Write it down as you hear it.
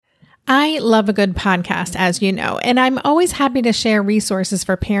I love a good podcast, as you know, and I'm always happy to share resources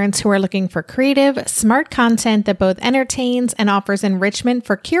for parents who are looking for creative, smart content that both entertains and offers enrichment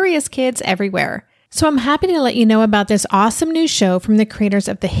for curious kids everywhere. So I'm happy to let you know about this awesome new show from the creators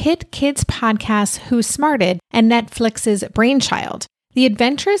of the hit kids podcast Who Smarted and Netflix's Brainchild, the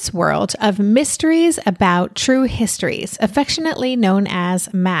adventurous world of mysteries about true histories, affectionately known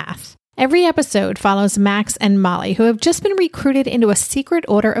as math. Every episode follows Max and Molly, who have just been recruited into a secret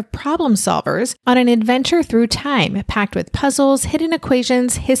order of problem solvers on an adventure through time, packed with puzzles, hidden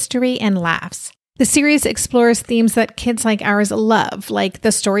equations, history, and laughs. The series explores themes that kids like ours love, like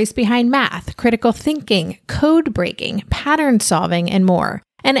the stories behind math, critical thinking, code breaking, pattern solving, and more.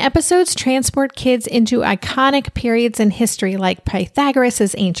 And episodes transport kids into iconic periods in history like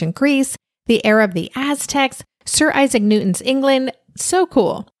Pythagoras' ancient Greece, the era of the Aztecs, Sir Isaac Newton's England. So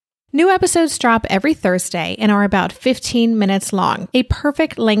cool. New episodes drop every Thursday and are about 15 minutes long, a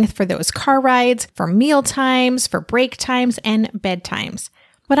perfect length for those car rides, for meal times, for break times, and bedtimes.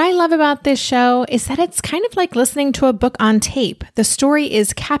 What I love about this show is that it's kind of like listening to a book on tape. The story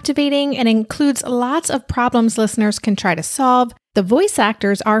is captivating and includes lots of problems listeners can try to solve. The voice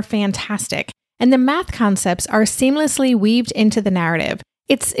actors are fantastic, and the math concepts are seamlessly weaved into the narrative.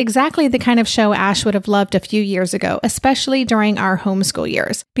 It's exactly the kind of show Ash would have loved a few years ago, especially during our homeschool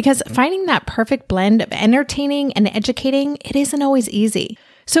years, because finding that perfect blend of entertaining and educating, it isn't always easy.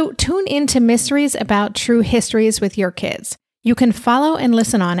 So tune into Mysteries About True Histories with your kids. You can follow and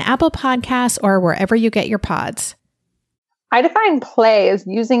listen on Apple Podcasts or wherever you get your pods. I define play as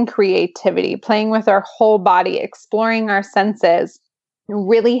using creativity, playing with our whole body, exploring our senses,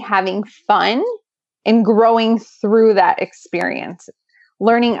 really having fun and growing through that experience.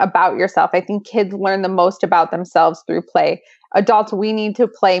 Learning about yourself. I think kids learn the most about themselves through play. Adults, we need to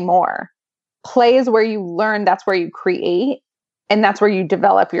play more. Play is where you learn, that's where you create, and that's where you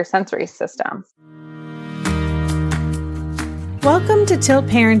develop your sensory system. Welcome to Tilt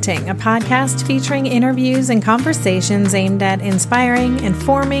Parenting, a podcast featuring interviews and conversations aimed at inspiring,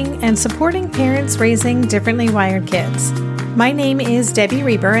 informing, and supporting parents raising differently wired kids. My name is Debbie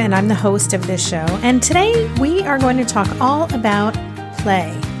Reber, and I'm the host of this show. And today we are going to talk all about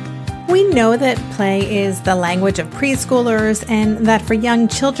play. We know that play is the language of preschoolers and that for young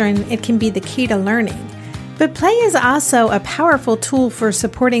children, it can be the key to learning. But play is also a powerful tool for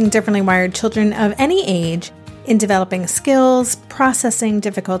supporting differently wired children of any age in developing skills, processing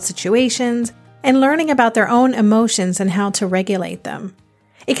difficult situations, and learning about their own emotions and how to regulate them.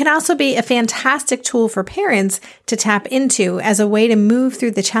 It can also be a fantastic tool for parents to tap into as a way to move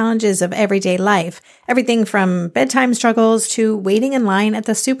through the challenges of everyday life, everything from bedtime struggles to waiting in line at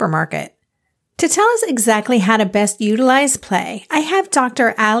the supermarket. To tell us exactly how to best utilize play, I have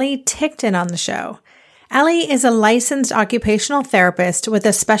Dr. Allie Ticktin on the show. Allie is a licensed occupational therapist with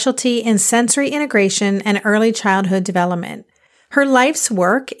a specialty in sensory integration and early childhood development. Her life's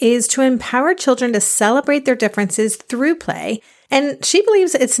work is to empower children to celebrate their differences through play, and she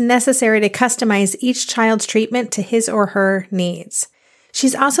believes it's necessary to customize each child's treatment to his or her needs.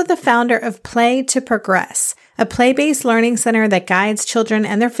 She's also the founder of Play to Progress, a play-based learning center that guides children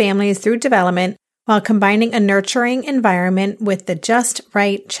and their families through development while combining a nurturing environment with the just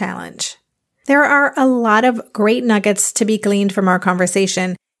right challenge. There are a lot of great nuggets to be gleaned from our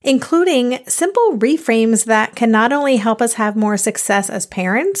conversation, including simple reframes that can not only help us have more success as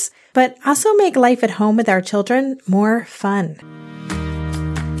parents, but also make life at home with our children more fun.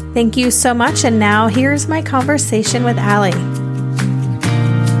 Thank you so much, and now here's my conversation with Allie.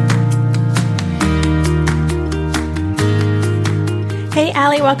 Hey,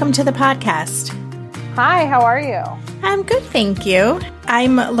 Allie, welcome to the podcast. Hi, how are you? I'm good, thank you.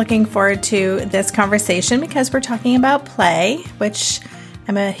 I'm looking forward to this conversation because we're talking about play, which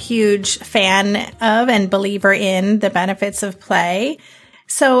I'm a huge fan of and believer in the benefits of play.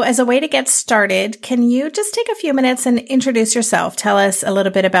 So as a way to get started, can you just take a few minutes and introduce yourself? Tell us a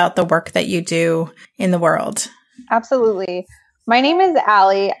little bit about the work that you do in the world. Absolutely. My name is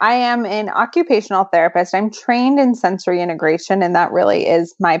Allie. I am an occupational therapist. I'm trained in sensory integration, and that really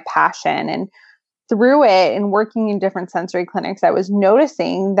is my passion. And through it and working in different sensory clinics, I was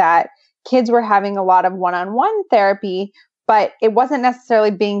noticing that kids were having a lot of one-on-one therapy, but it wasn't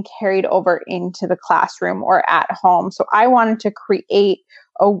necessarily being carried over into the classroom or at home. So I wanted to create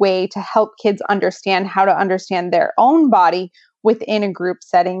a way to help kids understand how to understand their own body within a group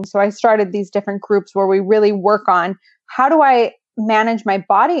setting. So I started these different groups where we really work on how do I manage my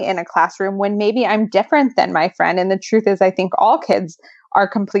body in a classroom when maybe I'm different than my friend. And the truth is, I think all kids are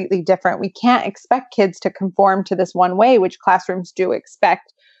completely different. We can't expect kids to conform to this one way, which classrooms do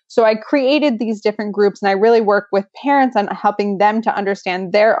expect. So I created these different groups, and I really work with parents on helping them to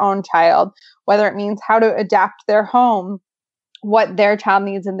understand their own child, whether it means how to adapt their home, what their child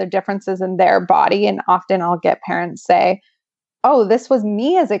needs, and the differences in their body. And often I'll get parents say, oh, this was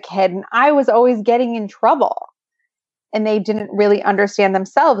me as a kid, and I was always getting in trouble. And they didn't really understand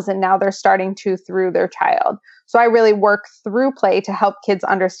themselves. And now they're starting to through their child. So I really work through play to help kids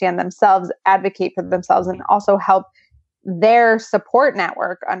understand themselves, advocate for themselves, and also help their support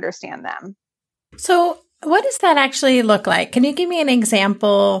network understand them. So what does that actually look like? Can you give me an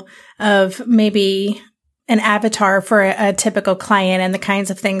example of maybe an avatar for a typical client and the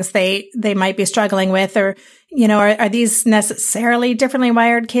kinds of things they might be struggling with? Or, are these necessarily differently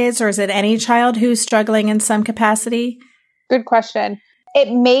wired kids, or is it any child who's struggling in some capacity? Good question.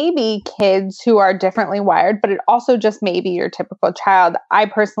 It may be kids who are differently wired, but it also just may be your typical child. I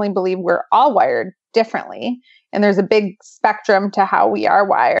personally believe we're all wired differently, and there's a big spectrum to how we are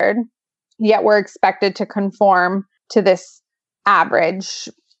wired, yet we're expected to conform to this average.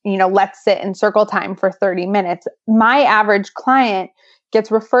 Let's sit in circle time for 30 minutes. My average client gets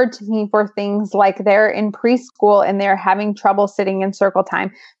referred to me for things like they're in preschool and they're having trouble sitting in circle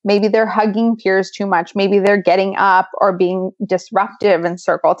time. Maybe they're hugging peers too much. Maybe they're getting up or being disruptive in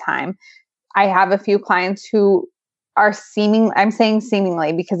circle time. I have a few clients who are I'm saying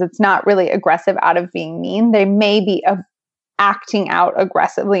seemingly because it's not really aggressive out of being mean. They may be acting out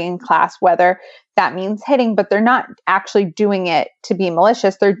aggressively in class, whether that means hitting, but they're not actually doing it to be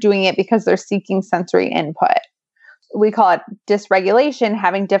malicious. They're doing it because they're seeking sensory input. We call it dysregulation,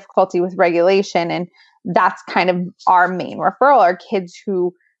 having difficulty with regulation. And that's kind of our main referral, are kids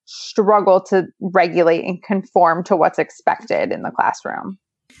who struggle to regulate and conform to what's expected in the classroom.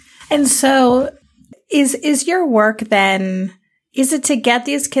 And so is your work then, is it to get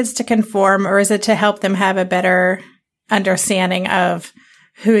these kids to conform, or is it to help them have a better understanding of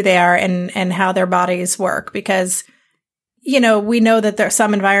who they are and how their bodies work? Because, we know that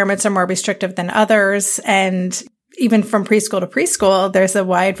some environments are more restrictive than others. And even from preschool to preschool, there's a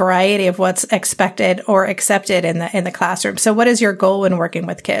wide variety of what's expected or accepted in the classroom. So what is your goal when working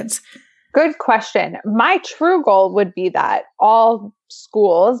with kids? Good question. My true goal would be that all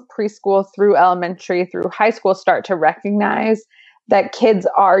schools, preschool through elementary through high school, start to recognize that kids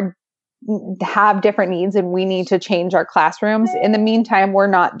have different needs and we need to change our classrooms. In the meantime, we're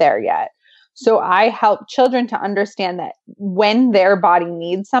not there yet. So I help children to understand that when their body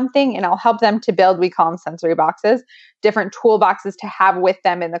needs something, and I'll help them to build, we call them sensory boxes, different toolboxes to have with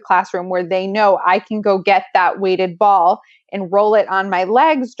them in the classroom where they know I can go get that weighted ball and roll it on my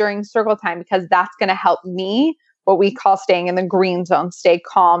legs during circle time, because that's going to help me, what we call staying in the green zone, stay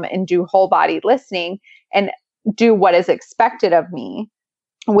calm and do whole body listening and do what is expected of me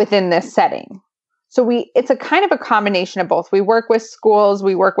within this setting. So it's a kind of a combination of both. We work with schools,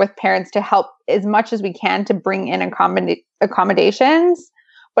 we work with parents to help as much as we can to bring in accommodations,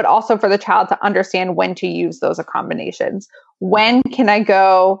 but also for the child to understand when to use those accommodations. When can I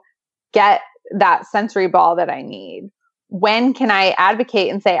go get that sensory ball that I need? When can I advocate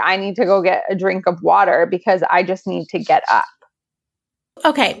and say, I need to go get a drink of water because I just need to get up?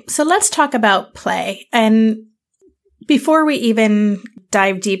 Okay, so let's talk about play. And before we even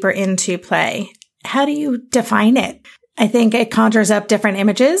dive deeper into play, how do you define it? I think it conjures up different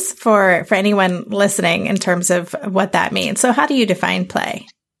images for anyone listening in terms of what that means. So how do you define play?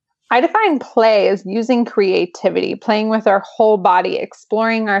 I define play as using creativity, playing with our whole body,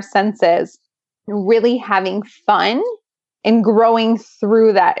 exploring our senses, really having fun and growing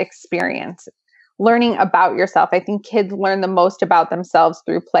through that experience, learning about yourself. I think kids learn the most about themselves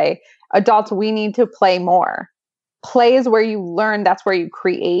through play. Adults, we need to play more. Play is where you learn, that's where you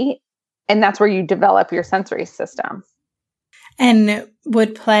create, and that's where you develop your sensory system. And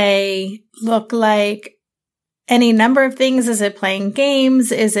would play look like any number of things? Is it playing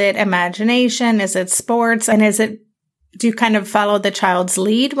games? Is it imagination? Is it sports? And do you kind of follow the child's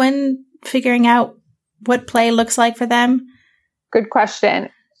lead when figuring out what play looks like for them? Good question.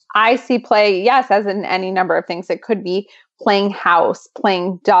 I see play, yes, as in any number of things. It could be playing house,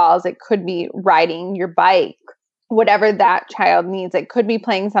 playing dolls. It could be riding your bike, whatever that child needs. It could be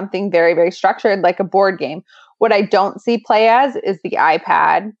playing something very, very structured, like a board game. What I don't see play as is the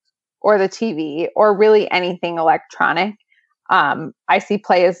iPad or the TV or really anything electronic. I see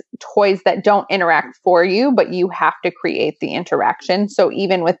play as toys that don't interact for you, but you have to create the interaction. So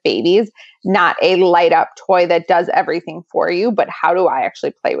even with babies, not a light up toy that does everything for you, but how do I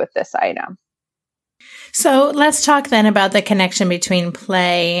actually play with this item? So let's talk then about the connection between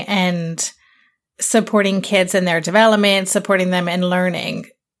play and supporting kids in their development, supporting them in learning.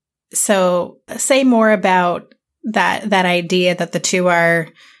 So say more about that idea that the two are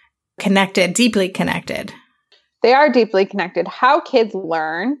connected, deeply connected. They are deeply connected. How kids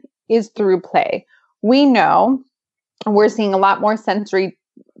learn is through play. We know we're seeing a lot more sensory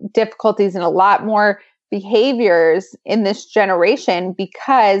difficulties and a lot more behaviors in this generation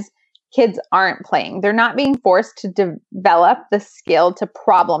because kids aren't playing. They're not being forced to develop the skill to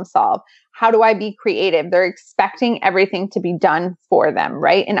problem solve. How do I be creative? They're expecting everything to be done for them,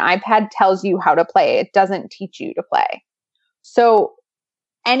 right? An iPad tells you how to play. It doesn't teach you to play. So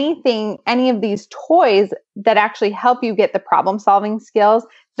any of these toys that actually help you get the problem solving skills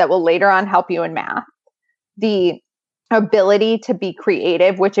that will later on help you in math, the ability to be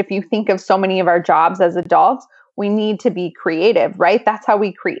creative, which if you think of so many of our jobs as adults, we need to be creative, right? That's how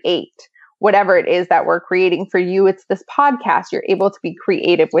we create whatever it is that we're creating. For you, it's this podcast. You're able to be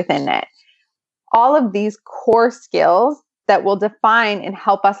creative within it. All of these core skills that will define and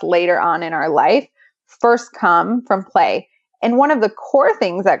help us later on in our life first come from play. And one of the core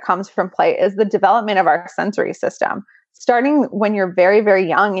things that comes from play is the development of our sensory system. Starting when you're very, very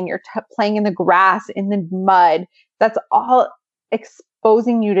young and you're playing in the grass, in the mud, that's all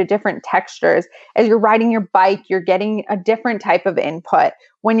exposing you to different textures. As you're riding your bike, you're getting a different type of input.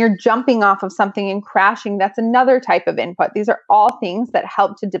 When you're jumping off of something and crashing, that's another type of input. These are all things that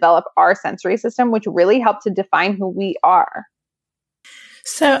help to develop our sensory system, which really help to define who we are.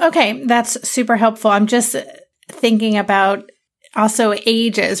 So, okay, that's super helpful. I'm just thinking about also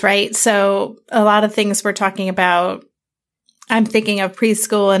ages, right? So a lot of things we're talking about, I'm thinking of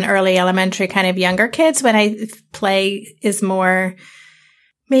preschool and early elementary, kind of younger kids when play is more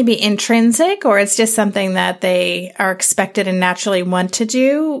maybe intrinsic, or it's just something that they are expected and naturally want to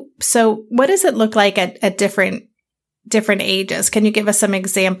do. So what does it look like at different ages? Can you give us some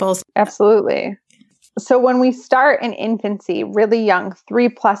examples? Absolutely. So when we start in infancy, really young,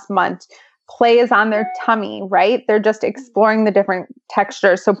 3+ months, play is on their tummy, right? They're just exploring the different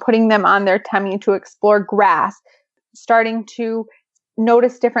textures. So putting them on their tummy to explore grass, starting to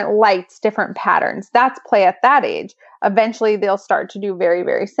notice different lights, different patterns. That's play at that age. Eventually, they'll start to do very,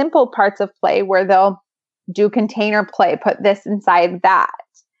 very simple parts of play where they'll do container play, put this inside that.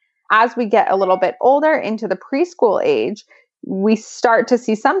 As we get a little bit older into the preschool age, we start to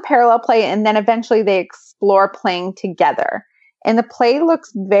see some parallel play, and then eventually they explore playing together. And the play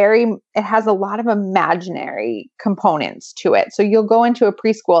it has a lot of imaginary components to it. So you'll go into a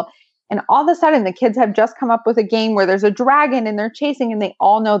preschool and all of a sudden the kids have just come up with a game where there's a dragon and they're chasing and they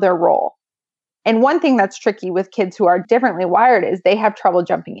all know their role. And one thing that's tricky with kids who are differently wired is they have trouble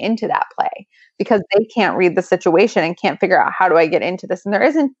jumping into that play because they can't read the situation and can't figure out, how do I get into this? And there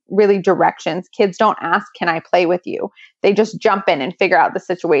isn't really directions. Kids don't ask, can I play with you? They just jump in and figure out the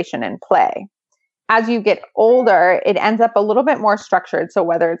situation and play. As you get older, it ends up a little bit more structured. So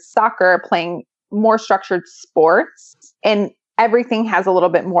whether it's soccer, playing more structured sports, and everything has a little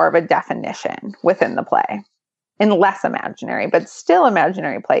bit more of a definition within the play and less imaginary, but still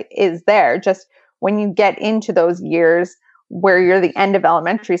imaginary play is there. Just when you get into those years where you're the end of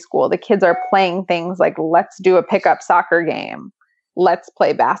elementary school, the kids are playing things like, let's do a pickup soccer game. Let's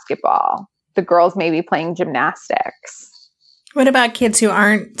play basketball. The girls may be playing gymnastics. What about kids who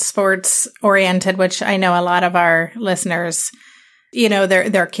aren't sports oriented, which I know a lot of our listeners,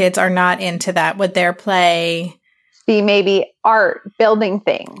 their kids are not into that? Would their play be maybe art, building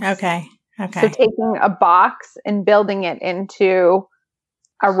things? Okay. So taking a box and building it into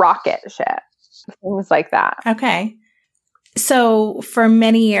a rocket ship, things like that. Okay. So for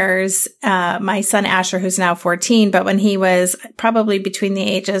many years, my son Asher, who's now 14, but when he was probably between the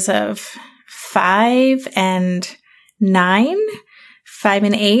ages of 5 and 9, 5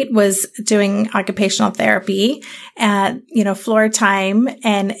 and 8, was doing occupational therapy at, floor time.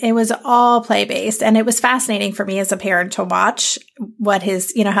 And it was all play based. And it was fascinating for me as a parent to watch what how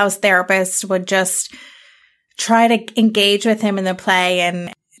his therapist would just try to engage with him in the play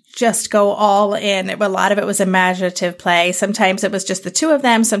and just go all in. A lot of it was imaginative play. Sometimes it was just the two of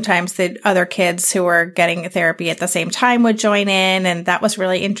them. Sometimes the other kids who were getting therapy at the same time would join in. And that was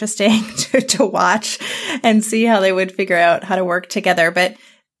really interesting to watch and see how they would figure out how to work together. But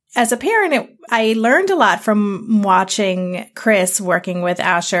as a parent, I learned a lot from watching Chris working with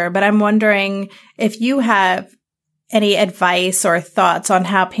Asher. But I'm wondering if you have any advice or thoughts on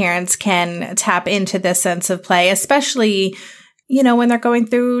how parents can tap into this sense of play, especially when they're going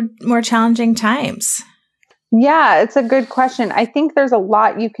through more challenging times? Yeah, it's a good question. I think there's a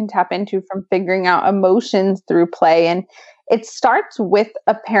lot you can tap into from figuring out emotions through play. And it starts with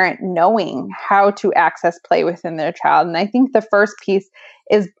a parent knowing how to access play within their child. And I think the first piece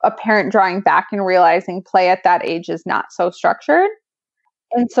is a parent drawing back and realizing play at that age is not so structured.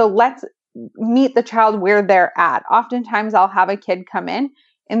 And so let's meet the child where they're at. Oftentimes I'll have a kid come in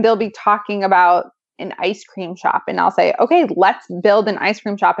and they'll be talking about an ice cream shop. And I'll say, okay, let's build an ice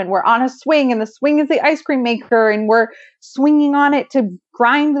cream shop. And we're on a swing, and the swing is the ice cream maker. And we're swinging on it to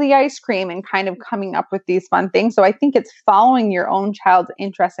grind the ice cream and kind of coming up with these fun things. So I think it's following your own child's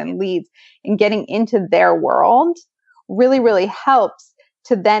interests and leads and getting into their world really, really helps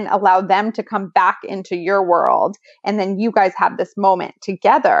to then allow them to come back into your world. And then you guys have this moment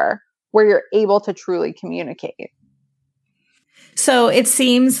together where you're able to truly communicate. So it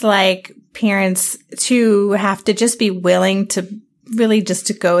seems like parents too have to just be willing to really just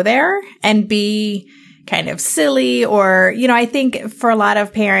to go there and be kind of silly, or, I think for a lot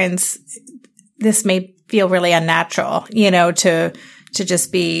of parents, this may feel really unnatural, to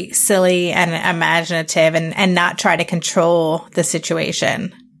just be silly and imaginative and not try to control the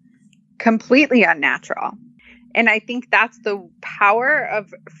situation. Completely unnatural. And I think that's the power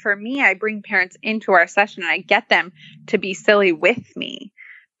of, for me, I bring parents into our session and I get them to be silly with me.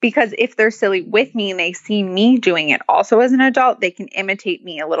 Because if they're silly with me and they see me doing it also as an adult, they can imitate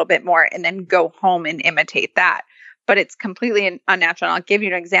me a little bit more and then go home and imitate that. But it's completely unnatural. And I'll give you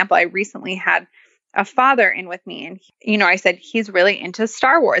an example. I recently had a father in with me, and I said, he's really into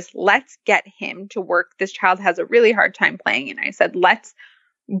Star Wars. Let's get him to work. This child has a really hard time playing. And I said, let's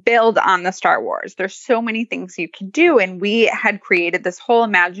build on the Star Wars. There's so many things you can do. And we had created this whole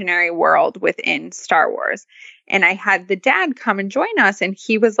imaginary world within Star Wars. And I had the dad come and join us. And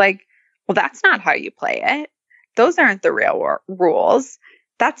he was like, well, that's not how you play it. Those aren't the real rules.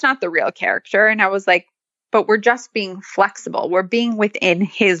 That's not the real character. And I was like, but we're just being flexible. We're being within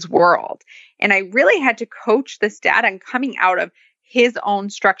his world. And I really had to coach this dad on coming out of his own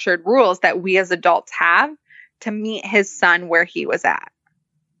structured rules that we as adults have to meet his son where he was at.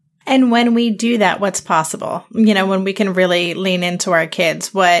 And when we do that, what's possible? When we can really lean into our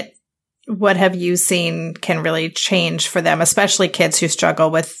kids, what have you seen can really change for them, especially kids who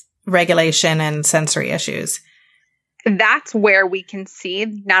struggle with regulation and sensory issues? That's where we can see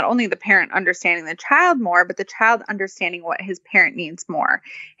not only the parent understanding the child more, but the child understanding what his parent needs more,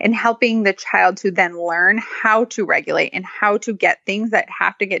 and helping the child to then learn how to regulate and how to get things that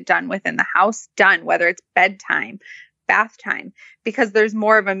have to get done within the house done, whether it's bedtime, bath time, because there's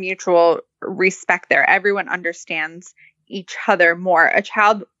more of a mutual respect there. Everyone understands each other more. A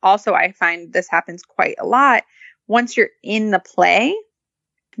child also, I find this happens quite a lot. Once you're in the play,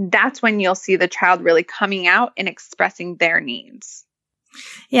 that's when you'll see the child really coming out and expressing their needs.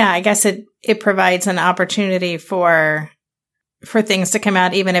 Yeah, I guess it provides an opportunity for things to come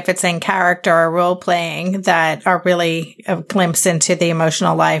out, even if it's in character or role playing, that are really a glimpse into the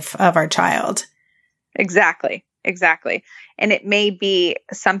emotional life of our child. Exactly. And it may be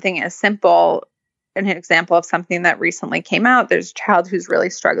something as simple, an example of something that recently came out. There's a child who's really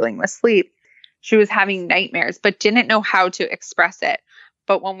struggling with sleep. She was having nightmares, but didn't know how to express it.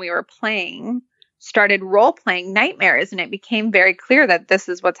 But when we were playing, started role playing nightmares, and it became very clear that this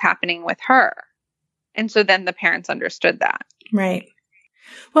is what's happening with her. And so then the parents understood that. Right.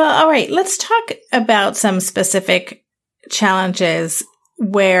 Well, all right. Let's talk about some specific challenges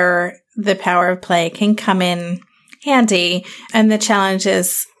where the power of play can come in handy. And the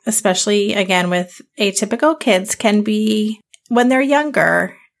challenges, especially again with atypical kids, can be when they're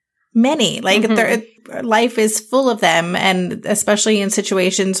younger. Many, their life is full of them, and especially in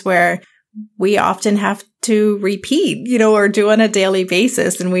situations where we often have to repeat, or do on a daily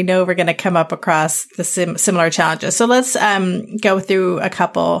basis, and we know we're going to come up across the similar challenges. So let's go through a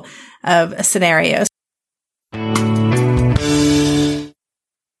couple of scenarios.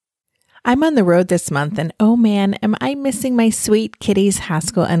 I'm on the road this month, and oh man, am I missing my sweet kitties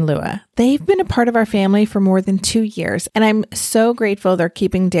Haskell and Lua. They've been a part of our family for more than 2 years, and I'm so grateful they're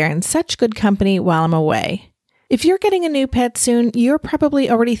keeping Darren such good company while I'm away. If you're getting a new pet soon, you're probably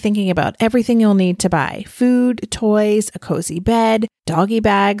already thinking about everything you'll need to buy: food, toys, a cozy bed, doggy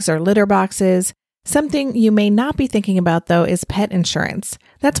bags, or litter boxes. Something you may not be thinking about, though, is pet insurance.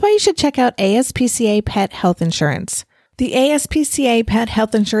 That's why you should check out ASPCA Pet Health Insurance. The ASPCA Pet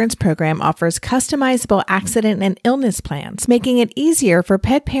Health Insurance Program offers customizable accident and illness plans, making it easier for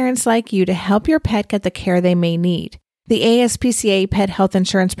pet parents like you to help your pet get the care they may need. The ASPCA Pet Health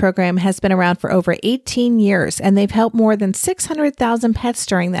Insurance Program has been around for over 18 years, and they've helped more than 600,000 pets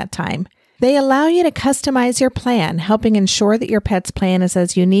during that time. They allow you to customize your plan, helping ensure that your pet's plan is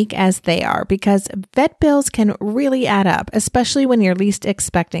as unique as they are, because vet bills can really add up, especially when you're least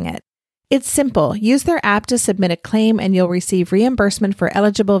expecting it. It's simple. Use their app to submit a claim, and you'll receive reimbursement for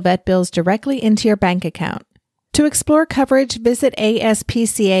eligible vet bills directly into your bank account. To explore coverage, visit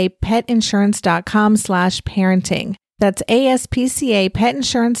aspcapetinsurance.com/parenting. That's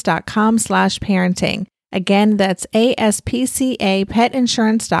aspcapetinsurance.com/parenting. Again, that's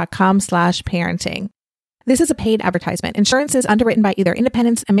ASPCApetinsurance.com/parenting. This is a paid advertisement. Insurance is underwritten by either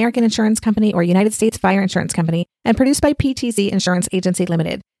Independence American Insurance Company or United States Fire Insurance Company and produced by PTC Insurance Agency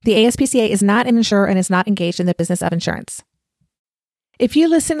Limited. The ASPCA is not an insurer and is not engaged in the business of insurance. If you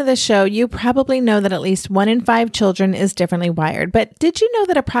listen to this show, you probably know that at least 1 in 5 children is differently wired. But did you know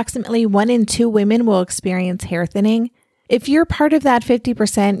that approximately 1 in 2 women will experience hair thinning? If you're part of that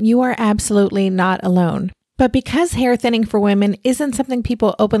 50%, you are absolutely not alone. But because hair thinning for women isn't something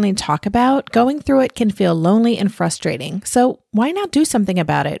people openly talk about, going through it can feel lonely and frustrating. So why not do something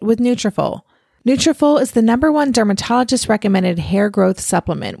about it with Nutrafol? Nutrafol is the #1 dermatologist-recommended hair growth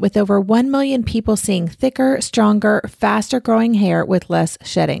supplement, with over 1 million people seeing thicker, stronger, faster-growing hair with less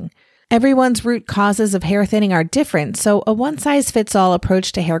shedding. Everyone's root causes of hair thinning are different, so a one-size-fits-all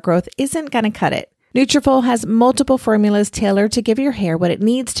approach to hair growth isn't going to cut it. Nutrafol has multiple formulas tailored to give your hair what it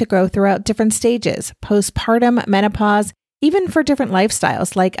needs to grow throughout different stages, postpartum, menopause, even for different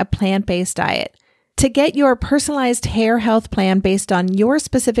lifestyles like a plant-based diet. To get your personalized hair health plan based on your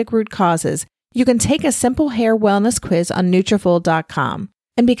specific root causes, you can take a simple hair wellness quiz on Nutrafol.com.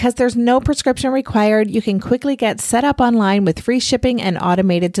 And because there's no prescription required, you can quickly get set up online with free shipping and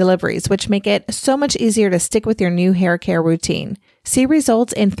automated deliveries, which make it so much easier to stick with your new hair care routine. See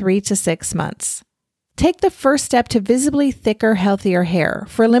results in 3 to 6 months. Take the first step to visibly thicker, healthier hair.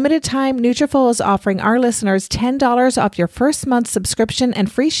 For a limited time, Nutrafol is offering our listeners $10 off your first month subscription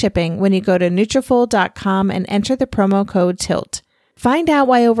and free shipping when you go to Nutrafol.com and enter the promo code TILT. Find out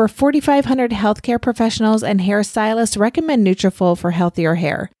why over 4,500 healthcare professionals and hairstylists recommend Nutrafol for healthier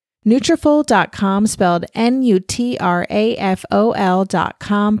hair. Nutrafol.com, spelled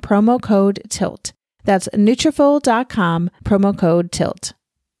Nutrafol.com, promo code TILT. That's Nutrafol.com, promo code TILT.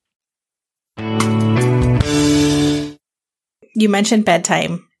 You mentioned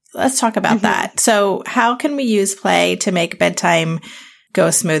bedtime. Let's talk about that. So how can we use play to make bedtime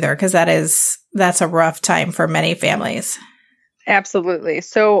go smoother? Because that's a rough time for many families. Absolutely.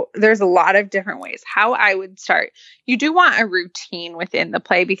 So there's a lot of different ways. How I would start, you do want a routine within the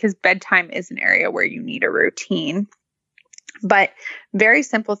play because bedtime is an area where you need a routine. But very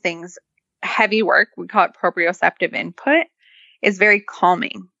simple things, heavy work, we call it proprioceptive input, is very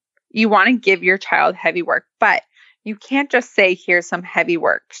calming. You want to give your child heavy work, but you can't just say, here's some heavy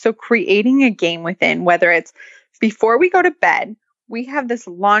work. So creating a game within, whether it's before we go to bed, we have this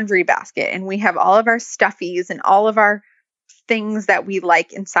laundry basket and we have all of our stuffies and all of our things that we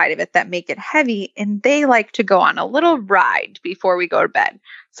like inside of it that make it heavy. And they like to go on a little ride before we go to bed.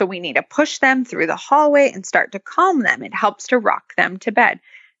 So we need to push them through the hallway and start to calm them. It helps to rock them to bed.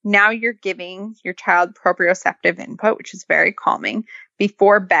 Now you're giving your child proprioceptive input, which is very calming.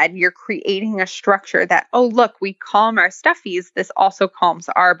 Before bed, you're creating a structure that, oh, look, we calm our stuffies. This also calms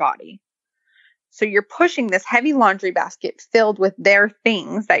our body. So you're pushing this heavy laundry basket filled with their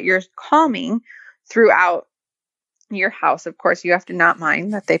things that you're calming throughout your house. Of course, you have to not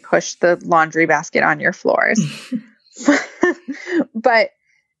mind that they push the laundry basket on your floors. But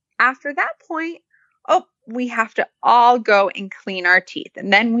after that point, we have to all go and clean our teeth.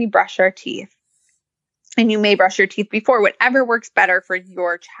 And then we brush our teeth. And you may brush your teeth before, whatever works better for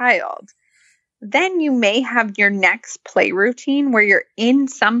your child. Then you may have your next play routine where you're in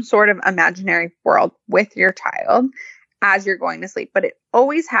some sort of imaginary world with your child as you're going to sleep. But it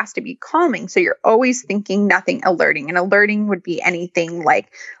always has to be calming. So you're always thinking nothing alerting. And alerting would be anything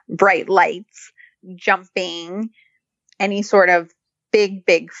like bright lights, jumping, any sort of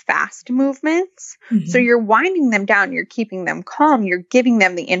big, fast movements. Mm-hmm. So you're winding them down. You're keeping them calm. You're giving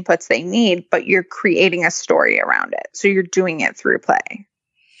them the inputs they need, but you're creating a story around it. So you're doing it through play.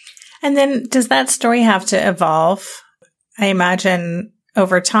 And then does that story have to evolve? I imagine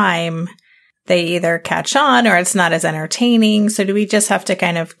over time, they either catch on or it's not as entertaining. So do we just have to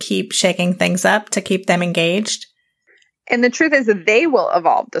kind of keep shaking things up to keep them engaged? And the truth is that they will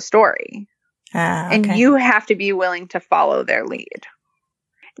evolve the story. Okay. And you have to be willing to follow their lead.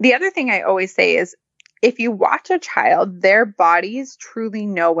 The other thing I always say is if you watch a child, their bodies truly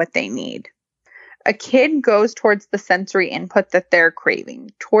know what they need. A kid goes towards the sensory input that they're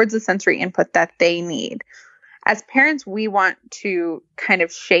craving, towards the sensory input that they need. As parents, we want to kind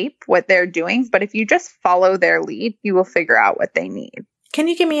of shape what they're doing, but if you just follow their lead, you will figure out what they need. Can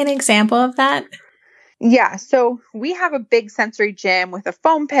you give me an example of that? Yeah, so we have a big sensory gym with a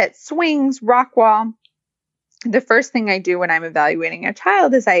foam pit, swings, rock wall. The first thing I do when I'm evaluating a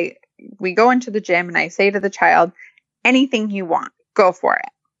child is we go into the gym and I say to the child, anything you want, go for it.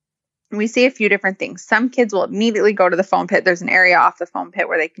 And we see a few different things. Some kids will immediately go to the foam pit. There's an area off the foam pit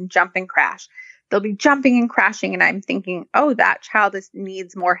where they can jump and crash. they'll be jumping and crashing. And I'm thinking, oh, that child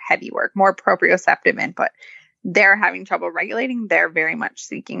needs more heavy work, more proprioceptive input. They're having trouble regulating. They're very much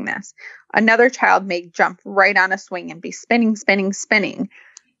seeking this. Another child may jump right on a swing and be spinning, spinning, spinning.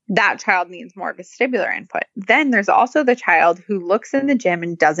 That child needs more vestibular input. Then there's also the child who looks in the gym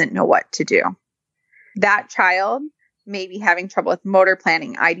and doesn't know what to do. That child may be having trouble with motor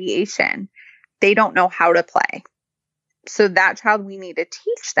planning, ideation. They don't know how to play. So that child, we need to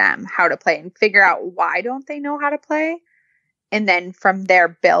teach them how to play and figure out why don't they know how to play. And then from there,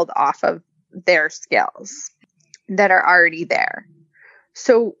 build off of their skills that are already there.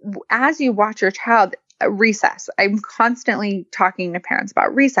 So as you watch your child, recess, I'm constantly talking to parents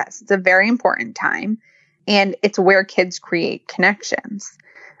about recess. It's a very important time, and it's where kids create connections.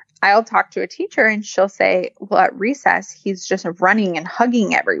 I'll talk to a teacher and she'll say, well, at recess, he's just running and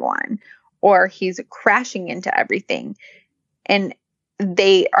hugging everyone, or he's crashing into everything. And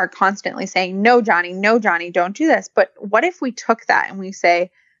they are constantly saying, no, Johnny, don't do this. But what if we took that and we say,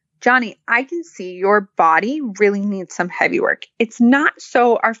 Johnny, I can see your body really needs some heavy work. It's not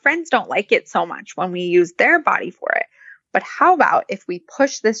so, our friends don't like it so much when we use their body for it. But how about if we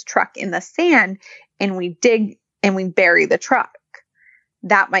push this truck in the sand and we dig and we bury the truck?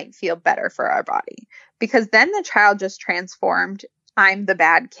 That might feel better for our body, because then the child just transformed, I'm the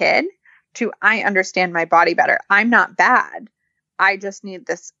bad kid, to I understand my body better. I'm not bad. I just need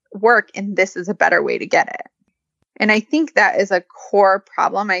this work, and this is a better way to get it. And I think that is a core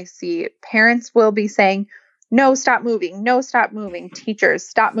problem. I see parents will be saying, no, stop moving. No, stop moving. Teachers,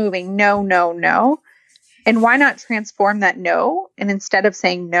 stop moving. No, no, no. And why not transform that no? And instead of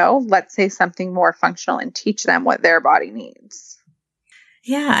saying no, let's say something more functional and teach them what their body needs.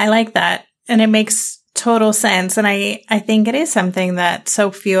 Yeah, I like that. And it makes total sense. And I think it is something that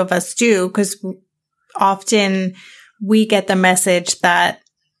so few of us do, because often we get the message that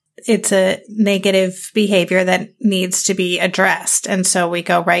it's a negative behavior that needs to be addressed. And so we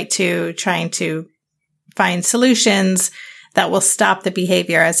go right to trying to find solutions that will stop the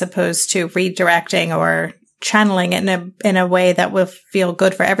behavior, as opposed to redirecting or channeling it in a way that will feel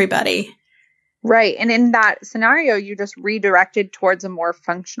good for everybody. Right. And in that scenario, you just redirected towards a more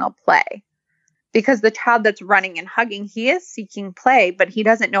functional play, because the child that's running and hugging, he is seeking play, but he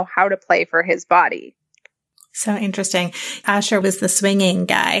doesn't know how to play for his body. So interesting. Asher was the swinging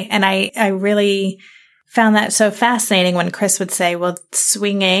guy. And I really found that so fascinating when Chris would say, well,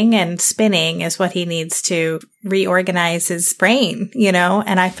 swinging and spinning is what he needs to reorganize his brain,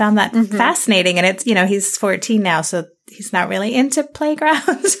 and I found that fascinating. And it's, he's 14 now, so he's not really into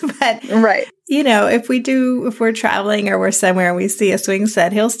playgrounds, but right. If we're traveling or we're somewhere and we see a swing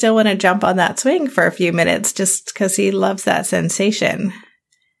set, he'll still want to jump on that swing for a few minutes just because he loves that sensation.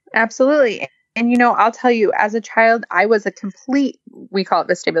 Absolutely. And, I'll tell you, as a child, I was a complete, we call it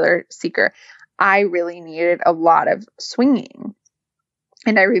vestibular seeker. I really needed a lot of swinging.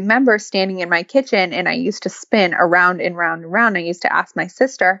 And I remember standing in my kitchen and I used to spin around and round and round. I used to ask my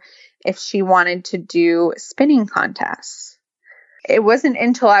sister if she wanted to do spinning contests. It wasn't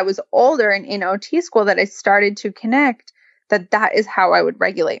until I was older and in OT school that I started to connect that is how I would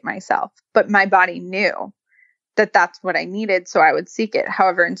regulate myself. But my body knew that that's what I needed, so I would seek it.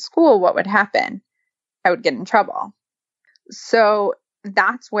 However, in school, what would happen? I would get in trouble. So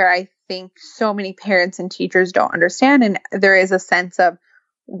that's where I think so many parents and teachers don't understand. And there is a sense of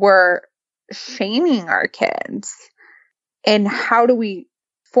we're shaming our kids. And how do we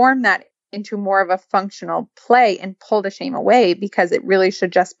form that into more of a functional play and pull the shame away? Because it really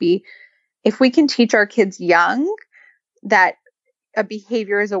should just be, if we can teach our kids young that a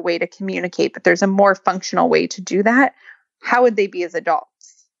behavior is a way to communicate, but there's a more functional way to do that, how would they be as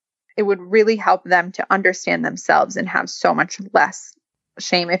adults? It would really help them to understand themselves and have so much less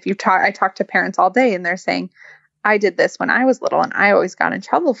shame. I talk to parents all day and they're saying, I did this when I was little and I always got in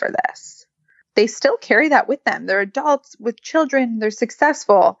trouble for this. They still carry that with them. They're adults with children, they're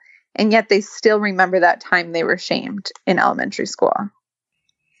successful, and yet they still remember that time they were shamed in elementary school.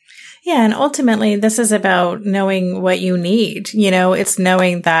 Yeah. And ultimately, this is about knowing what you need. It's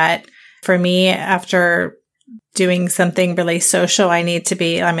knowing that for me, after doing something really social, I'm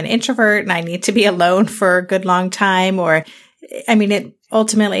an introvert and I need to be alone for a good long time.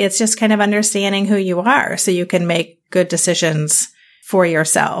 Ultimately, it's just kind of understanding who you are so you can make good decisions for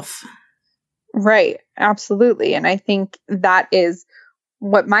yourself. Right. Absolutely. And I think that is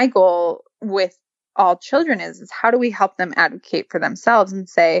what my goal with all children is how do we help them advocate for themselves and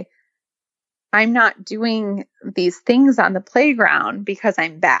say, I'm not doing these things on the playground because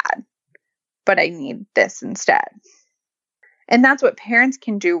I'm bad, but I need this instead. And that's what parents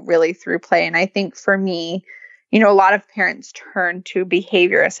can do really through play. And I think for me, a lot of parents turn to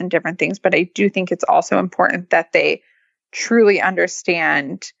behaviorists and different things, but I do think it's also important that they truly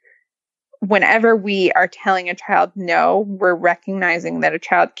understand whenever we are telling a child no, we're recognizing that a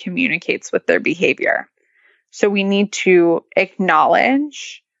child communicates with their behavior. So we need to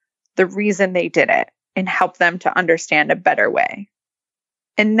acknowledge the reason they did it and help them to understand a better way.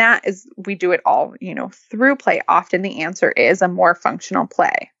 And that is, we do it all, through play. Often the answer is a more functional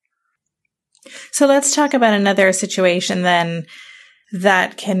play. So let's talk about another situation then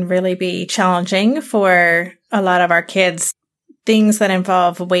that can really be challenging for a lot of our kids. Things that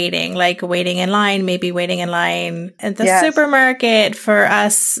involve waiting, like waiting in line, maybe waiting in line at the supermarket. For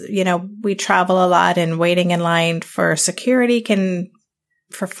us, we travel a lot, and waiting in line for security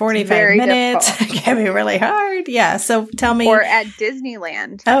for 45 minutes, can be really hard. Yeah. So tell me. Or at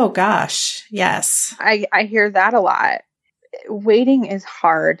Disneyland. Oh, gosh. Yes. I hear that a lot. Waiting is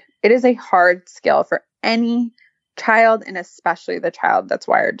hard. It is a hard skill for any child, and especially the child that's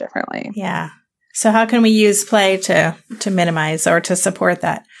wired differently. Yeah. So how can we use play to minimize or to support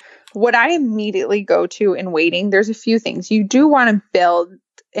that? What I immediately go to in waiting, there's a few things. You do want to build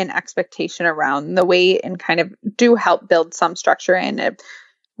an expectation around the wait and kind of do help build some structure in it.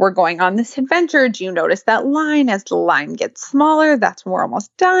 We're going on this adventure. Do you notice that line? As the line gets smaller, that's when we're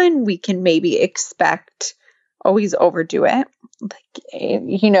almost done. We can maybe expect, always overdo it.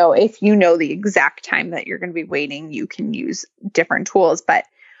 If you know the exact time that you're going to be waiting, you can use different tools. But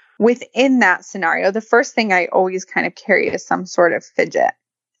within that scenario, the first thing I always kind of carry is some sort of fidget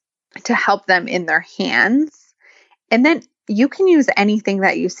to help them in their hands. And then you can use anything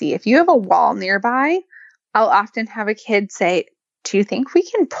that you see. If you have a wall nearby, I'll often have a kid say, do you think we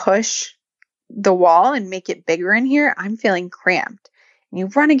can push the wall and make it bigger in here? I'm feeling cramped. And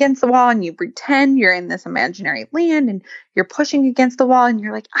you run against the wall and you pretend you're in this imaginary land and you're pushing against the wall and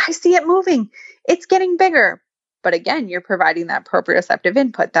you're like, I see it moving. It's getting bigger. But again, you're providing that proprioceptive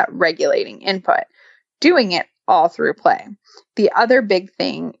input, that regulating input, doing it all through play. The other big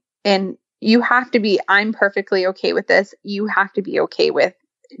thing, and you have to be, I'm perfectly okay with this. You have to be okay with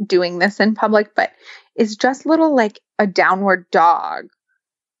doing this in public, but it's just little like a downward dog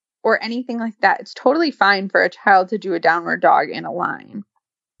or anything like that. It's totally fine for a child to do a downward dog in a line.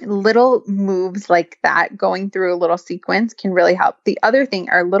 Little moves like that, going through a little sequence, can really help. The other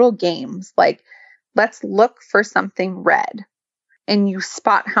thing are little games like, let's look for something red, and you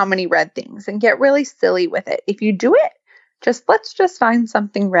spot how many red things and get really silly with it. If you do it, let's just find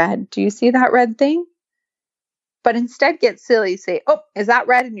something red. Do you see that red thing? But instead get silly, say, oh, is that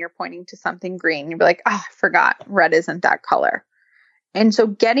red? And you're pointing to something green. You'll be like, oh, I forgot. Red isn't that color. And so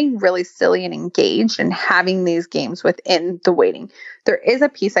getting really silly and engaged and having these games within the waiting. There is a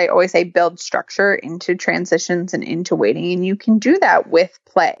piece I always say, build structure into transitions and into waiting. And you can do that with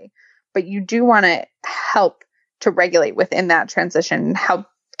play. But you do want to help to regulate within that transition, help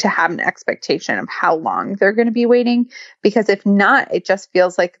to have an expectation of how long they're going to be waiting. Because if not, it just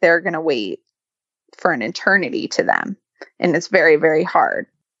feels like they're going to wait for an eternity to them. And it's very, very hard.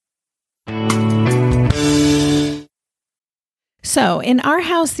 So in our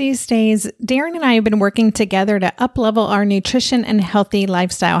house these days, Darren and I have been working together to up-level our nutrition and healthy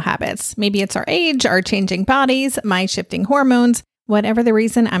lifestyle habits. Maybe it's our age, our changing bodies, my shifting hormones. Whatever the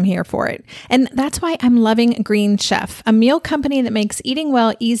reason, I'm here for it. And that's why I'm loving Green Chef, a meal company that makes eating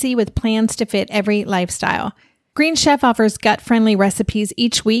well easy with plans to fit every lifestyle. Green Chef offers gut-friendly recipes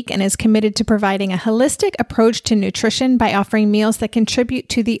each week and is committed to providing a holistic approach to nutrition by offering meals that contribute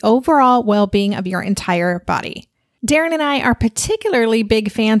to the overall well-being of your entire body. Darren and I are particularly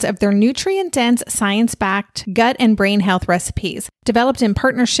big fans of their nutrient-dense, science-backed gut and brain health recipes, developed in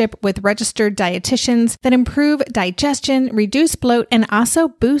partnership with registered dietitians that improve digestion, reduce bloat, and also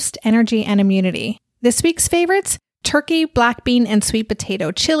boost energy and immunity. This week's favorites? Turkey, black bean, and sweet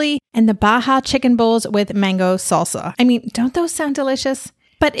potato chili, and the Baja chicken bowls with mango salsa. I mean, don't those sound delicious?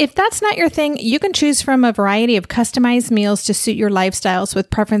 But if that's not your thing, you can choose from a variety of customized meals to suit your lifestyles with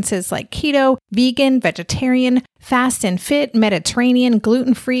preferences like keto, vegan, vegetarian, fast and fit, Mediterranean,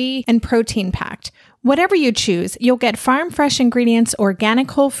 gluten-free, and protein-packed. Whatever you choose, you'll get farm-fresh ingredients, organic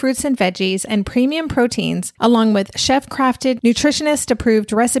whole fruits and veggies, and premium proteins, along with chef-crafted,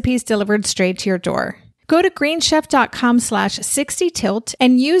 nutritionist-approved recipes delivered straight to your door. Go to greenchef.com/60tilt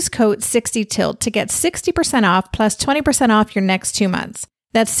and use code 60tilt to get 60% off plus 20% off your next 2 months.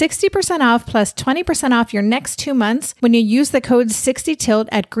 That's 60% off plus 20% off your next 2 months when you use the code 60tilt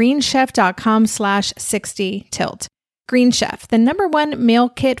at greenchef.com/60tilt. Green Chef, the #1 meal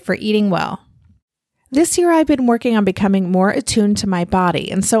kit for eating well. This year, I've been working on becoming more attuned to my body,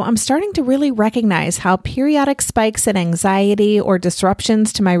 and so I'm starting to really recognize how periodic spikes in anxiety or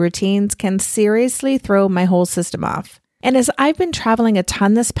disruptions to my routines can seriously throw my whole system off. And as I've been traveling a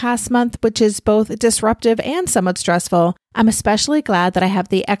ton this past month, which is both disruptive and somewhat stressful, I'm especially glad that I have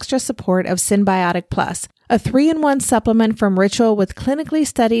the extra support of Synbiotic Plus, a 3-in-1 supplement from Ritual with clinically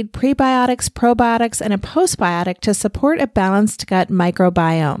studied prebiotics, probiotics, and a postbiotic to support a balanced gut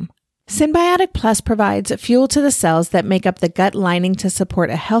microbiome. Synbiotic Plus provides fuel to the cells that make up the gut lining to support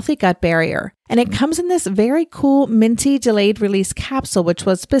a healthy gut barrier. And it comes in this very cool minty delayed release capsule, which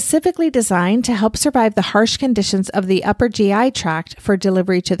was specifically designed to help survive the harsh conditions of the upper GI tract for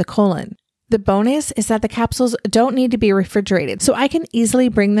delivery to the colon. The bonus is that the capsules don't need to be refrigerated, so I can easily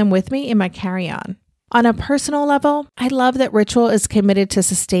bring them with me in my carry-on. On a personal level, I love that Ritual is committed to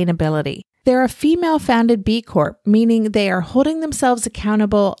sustainability. They're a female-founded B Corp, meaning they are holding themselves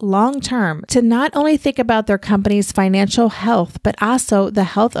accountable long-term to not only think about their company's financial health, but also the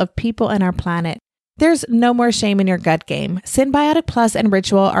health of people and our planet. There's no more shame in your gut game. Synbiotic Plus and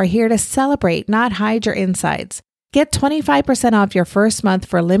Ritual are here to celebrate, not hide your insides. Get 25% off your first month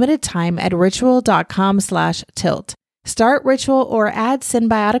for limited time at ritual.com/tilt. Start Ritual or add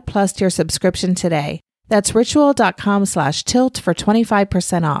Synbiotic Plus to your subscription today. That's ritual.com/tilt for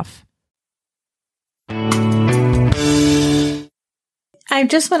 25% off. I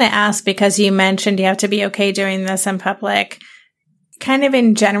just want to ask, because you mentioned you have to be okay doing this in public. Kind of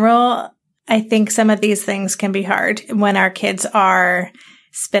in general, I think some of these things can be hard when our kids are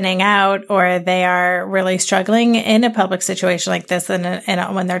spinning out or they are really struggling in a public situation like this,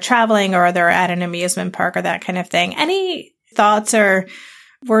 and when they're traveling or they're at an amusement park or that kind of thing. Any thoughts or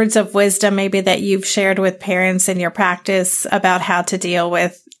words of wisdom maybe that you've shared with parents in your practice about how to deal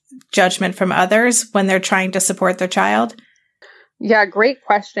with judgment from others when they're trying to support their child? Yeah, great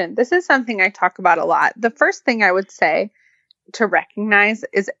question. This is something I talk about a lot. The first thing I would say to recognize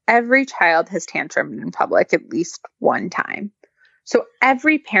is every child has tantrumed in public at least one time. So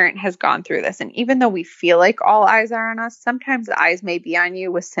every parent has gone through this. And even though we feel like all eyes are on us, sometimes the eyes may be on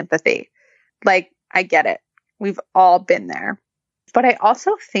you with sympathy. Like, I get it. We've all been there. But I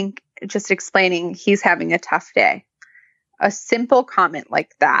also think just explaining he's having a tough day, a simple comment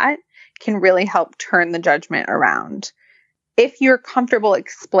like that can really help turn the judgment around. If you're comfortable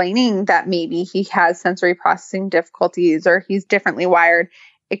explaining that maybe he has sensory processing difficulties or he's differently wired,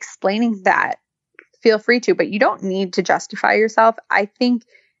 explaining that, feel free to, but you don't need to justify yourself. I think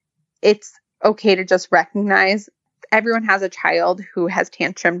it's okay to just recognize everyone has a child who has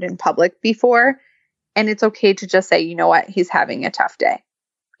tantrumed in public before, and it's okay to just say, you know what, he's having a tough day,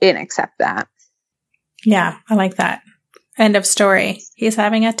 and accept that. Yeah, I like that. End of story. He's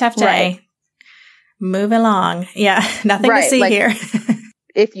having a tough day. Right. Move along. Yeah, nothing to see here.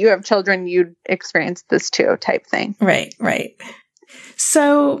 If you have children, you'd experience this too, type thing. Right.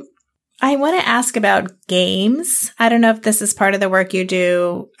 So I want to ask about games. I don't know if this is part of the work you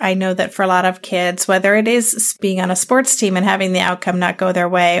do. I know that for a lot of kids, whether it is being on a sports team and having the outcome not go their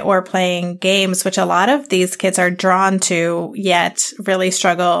way, or playing games, which a lot of these kids are drawn to, yet really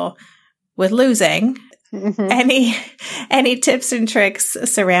struggle with losing. Mm-hmm. Any tips and tricks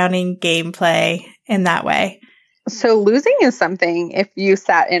surrounding gameplay in that way? So losing is something, if you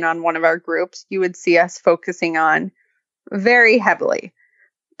sat in on one of our groups, you would see us focusing on very heavily,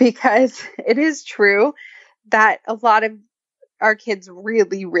 because it is true that a lot of our kids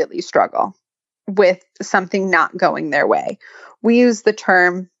really, really struggle with something not going their way. We use the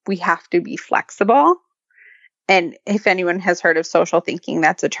term, we have to be flexible. And if anyone has heard of social thinking,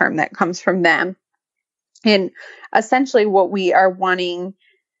 that's a term that comes from them. And essentially what we are wanting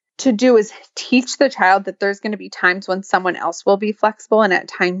to do is teach the child that there's going to be times when someone else will be flexible, and at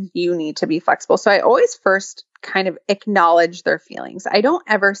times you need to be flexible. So I always first kind of acknowledge their feelings. I don't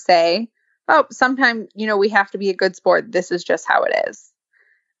ever say, oh, sometimes, we have to be a good sport. This is just how it is.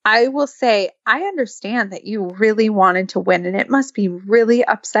 I will say, I understand that you really wanted to win, and it must be really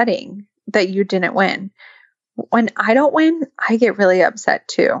upsetting that you didn't win. When I don't win, I get really upset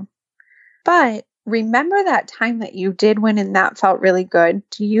too. But remember that time that you did win and that felt really good.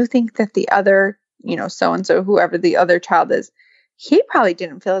 Do you think that the other, so-and-so, whoever the other child is, he probably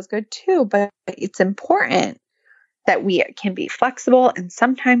didn't feel as good too? But it's important that we can be flexible, and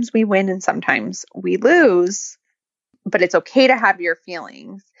sometimes we win and sometimes we lose, but it's okay to have your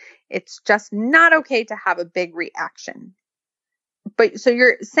feelings. It's just not okay to have a big reaction. But so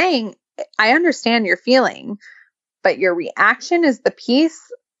you're saying, I understand your feeling, but your reaction is the piece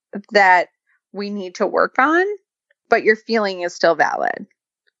that we need to work on, but your feeling is still valid.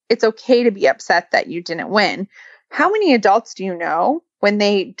 It's okay to be upset that you didn't win. How many adults do you know when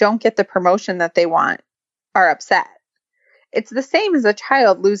they don't get the promotion that they want, are upset. It's the same as a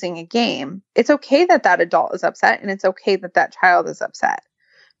child losing a game. It's okay that that adult is upset, and it's okay that that child is upset.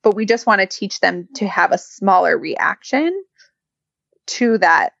 But we just want to teach them to have a smaller reaction to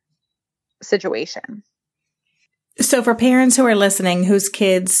that situation. So for parents who are listening, whose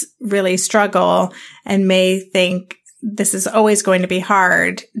kids really struggle and may think this is always going to be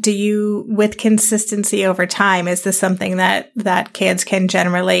hard, do you, with consistency over time, is this something that kids can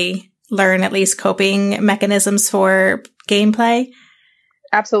generally learn at least coping mechanisms for gameplay?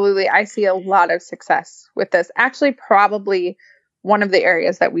 Absolutely. I see a lot of success with this. Actually, probably one of the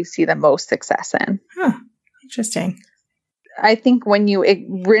areas that we see the most success in. Huh. Interesting. I think when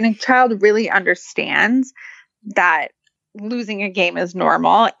a child really understands that losing a game is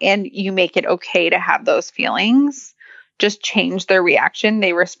normal and you make it okay to have those feelings, just change their reaction,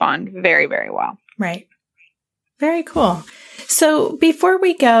 they respond very, very well. Right. Very cool. So before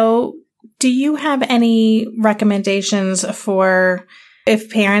we go, do you have any recommendations for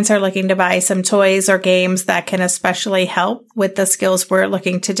if parents are looking to buy some toys or games that can especially help with the skills we're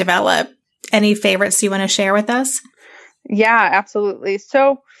looking to develop? Any favorites you want to share with us? Yeah, absolutely.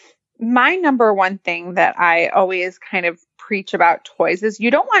 So my number one thing that I always kind of preach about toys is you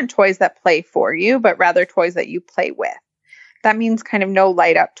don't want toys that play for you, but rather toys that you play with. That means kind of no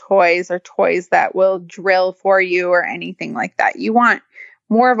light up toys or toys that will drill for you or anything like that. You want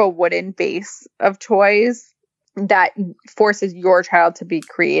more of a wooden base of toys that forces your child to be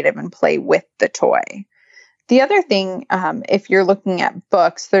creative and play with the toy. The other thing, if you're looking at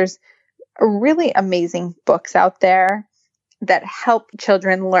books, there's really amazing books out there that help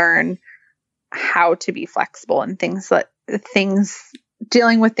children learn how to be flexible and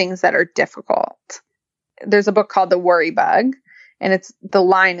dealing with things that are difficult. There's a book called The Worry Bug, and the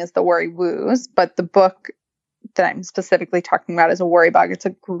line is The Worry Woos, but the book that I'm specifically talking about is A Worry Bug. It's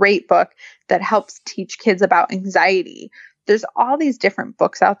a great book that helps teach kids about anxiety. There's all these different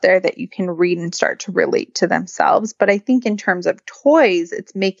books out there that you can read and start to relate to themselves. But I think in terms of toys,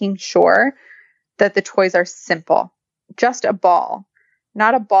 it's making sure that the toys are simple. Just a ball,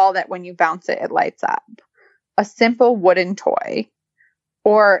 not a ball that when you bounce it, it lights up. A simple wooden toy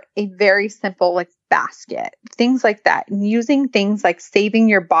or a very simple basket, things like that. And using things like saving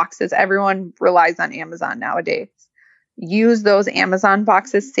your boxes. Everyone relies on Amazon nowadays. Use those Amazon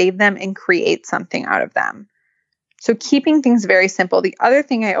boxes, save them, and create something out of them. So keeping things very simple. The other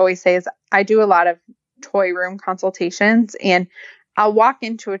thing I always say is I do a lot of toy room consultations, and I'll walk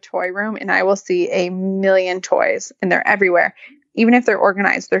into a toy room and I will see a million toys, and they're everywhere. Even if they're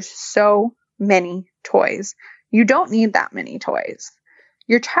organized, there's so many toys. You don't need that many toys.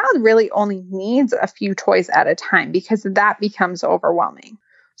 Your child really only needs a few toys at a time because that becomes overwhelming.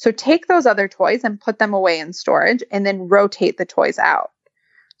 So take those other toys and put them away in storage and then rotate the toys out.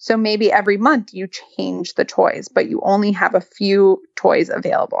 So maybe every month you change the toys, but you only have a few toys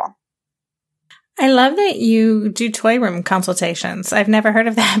available. I love that you do toy room consultations. I've never heard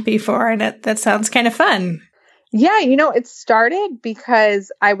of that before, and that sounds kind of fun. Yeah, it started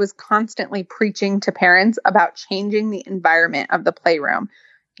because I was constantly preaching to parents about changing the environment of the playroom.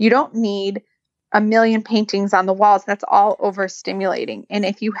 You don't need a million paintings on the walls. That's all overstimulating. And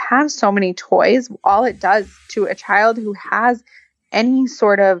if you have so many toys, all it does to a child who has any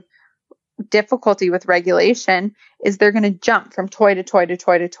sort of difficulty with regulation is they're going to jump from toy to toy to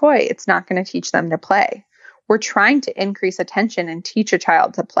toy to toy. It's not going to teach them to play. We're trying to increase attention and teach a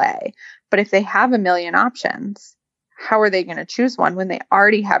child to play. But if they have a million options, how are they going to choose one when they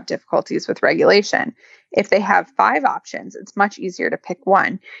already have difficulties with regulation? If they have 5 options, it's much easier to pick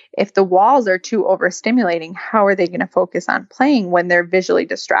one. If the walls are too overstimulating, how are they going to focus on playing when they're visually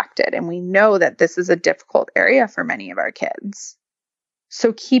distracted? And we know that this is a difficult area for many of our kids.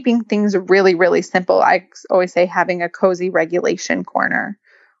 So keeping things really, really simple. I always say having a cozy regulation corner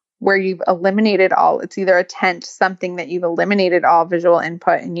where you've eliminated it's either a tent, something that you've eliminated all visual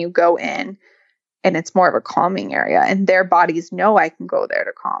input, and you go in and it's more of a calming area, and their bodies know I can go there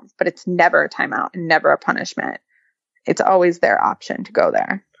to calm, but it's never a timeout and never a punishment. It's always their option to go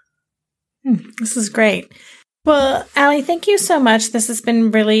there. This is great. Well, Allie, thank you so much. This has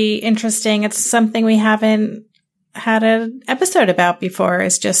been really interesting. It's something we haven't had an episode about before,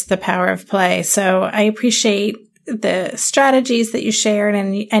 is just the power of play. So I appreciate the strategies that you shared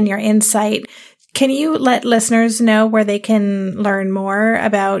and your insight. Can you let listeners know where they can learn more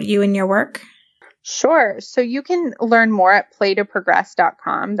about you and your work? Sure. So you can learn more at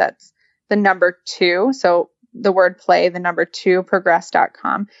playtoprogress.com. That's the number 2. So the word play, the number 2,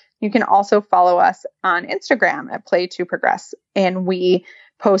 progress.com. You can also follow us on Instagram at play2progress. And we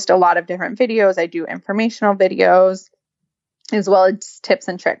post a lot of different videos. I do informational videos. as well as tips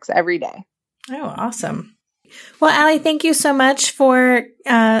and tricks every day. Oh, awesome. Well, Allie, thank you so much for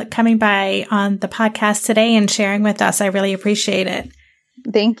coming by on the podcast today and sharing with us. I really appreciate it.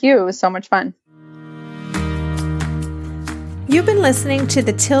 Thank you. It was so much fun. You've been listening to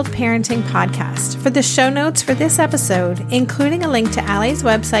the Tilt Parenting Podcast. For the show notes for this episode, including a link to Allie's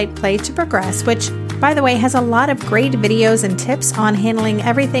website, Play to Progress, which, by the way, has a lot of great videos and tips on handling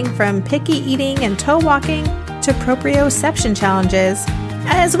everything from picky eating and toe walking to proprioception challenges,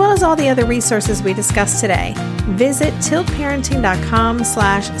 as well as all the other resources we discussed today, visit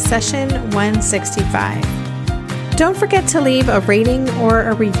tiltparenting.com/session165. Don't forget to leave a rating or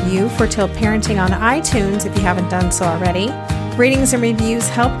a review for Tilt Parenting on iTunes if you haven't done so already. Ratings and reviews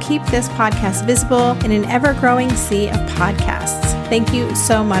help keep this podcast visible in an ever-growing sea of podcasts. Thank you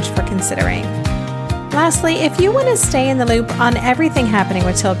so much for considering. Lastly, if you want to stay in the loop on everything happening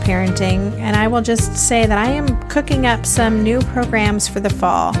with Tilt Parenting, and I will just say that I am cooking up some new programs for the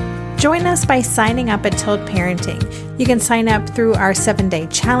fall, join us by signing up at Tilt Parenting. You can sign up through our 7-day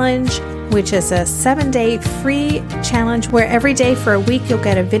challenge, which is a 7-day free challenge where every day for a week you'll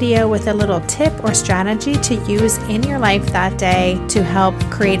get a video with a little tip or strategy to use in your life that day to help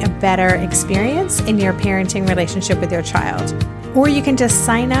create a better experience in your parenting relationship with your child. Or you can just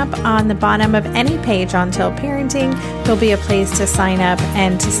sign up on the bottom of any page on Tilt Parenting. There'll be a place to sign up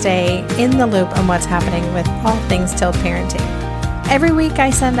and to stay in the loop on what's happening with all things Tilt Parenting. Every week I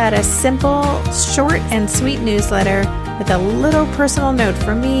send out a simple, short, and sweet newsletter with a little personal note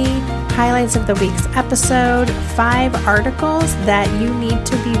from me, highlights of the week's episode, 5 articles that you need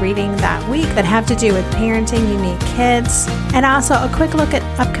to be reading that week that have to do with parenting unique kids, and also a quick look at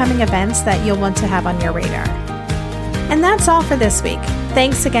upcoming events that you'll want to have on your radar. And that's all for this week.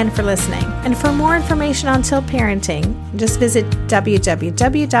 Thanks again for listening. And for more information on Tilt Parenting, just visit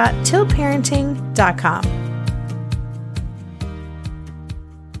www.tiltparenting.com.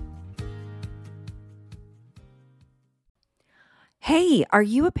 Hey, are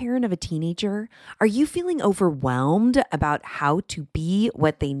you a parent of a teenager? Are you feeling overwhelmed about how to be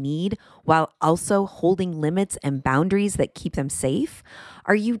what they need while also holding limits and boundaries that keep them safe?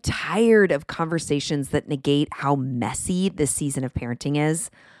 Are you tired of conversations that negate how messy this season of parenting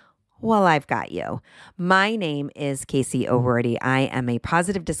is? Well, I've got you. My name is Casey O'Rourke. I am a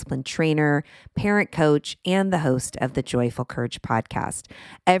positive discipline trainer, parent coach, and the host of the Joyful Courage podcast.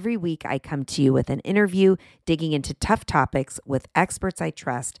 Every week, I come to you with an interview digging into tough topics with experts I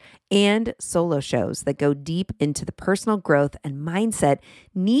trust and solo shows that go deep into the personal growth and mindset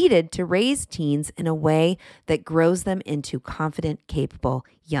needed to raise teens in a way that grows them into confident, capable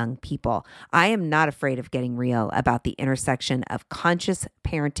young people. I am not afraid of getting real about the intersection of conscious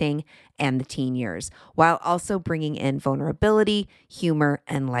parenting and the teen years, while also bringing in vulnerability, humor,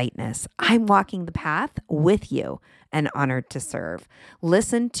 and lightness. I'm walking the path with you and honored to serve.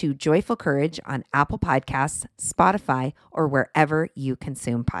 Listen to Joyful Courage on Apple Podcasts, Spotify, or wherever you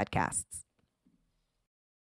consume podcasts.